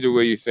The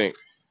way you think.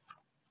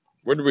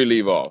 Where did we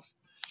leave off?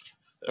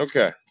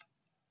 Okay.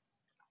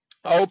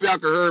 I hope y'all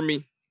can hear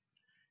me.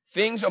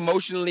 Things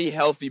emotionally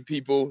healthy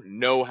people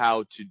know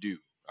how to do.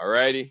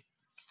 Alrighty?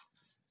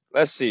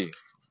 Let's see.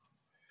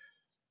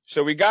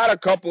 So we got a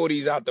couple of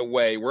these out the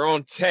way. We're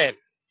on 10.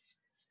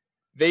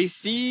 They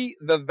see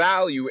the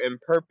value and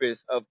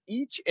purpose of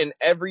each and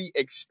every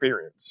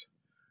experience.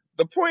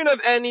 The point of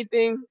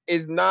anything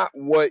is not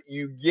what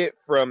you get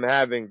from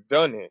having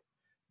done it.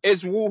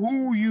 It's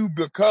who you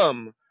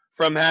become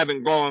from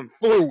having gone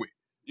through it.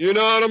 You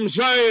know what I'm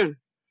saying?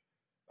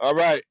 All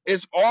right.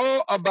 It's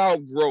all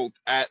about growth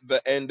at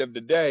the end of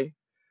the day.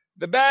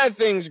 The bad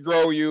things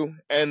grow you,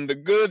 and the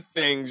good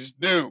things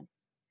do,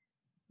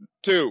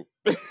 too.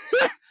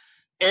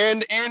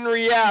 And in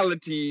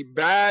reality,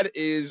 bad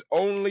is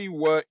only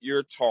what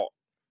you're taught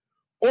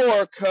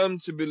or come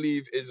to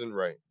believe isn't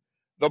right.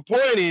 The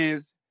point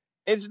is,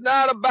 it's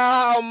not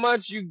about how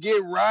much you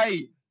get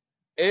right,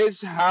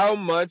 it's how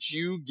much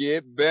you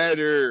get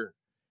better.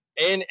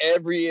 In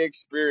every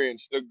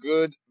experience, the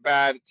good,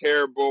 bad,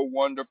 terrible,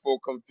 wonderful,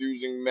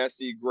 confusing,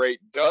 messy, great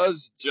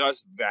does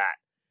just that.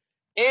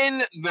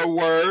 In the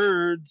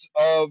words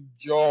of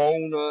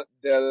Johanna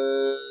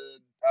Della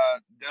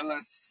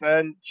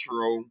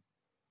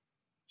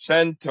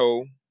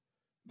Cento,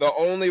 the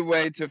only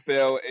way to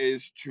fail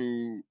is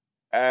to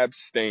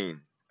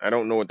abstain. I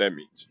don't know what that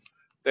means.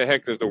 The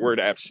heck does the word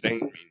abstain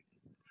mean?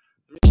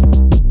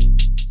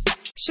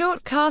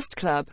 Shortcast Club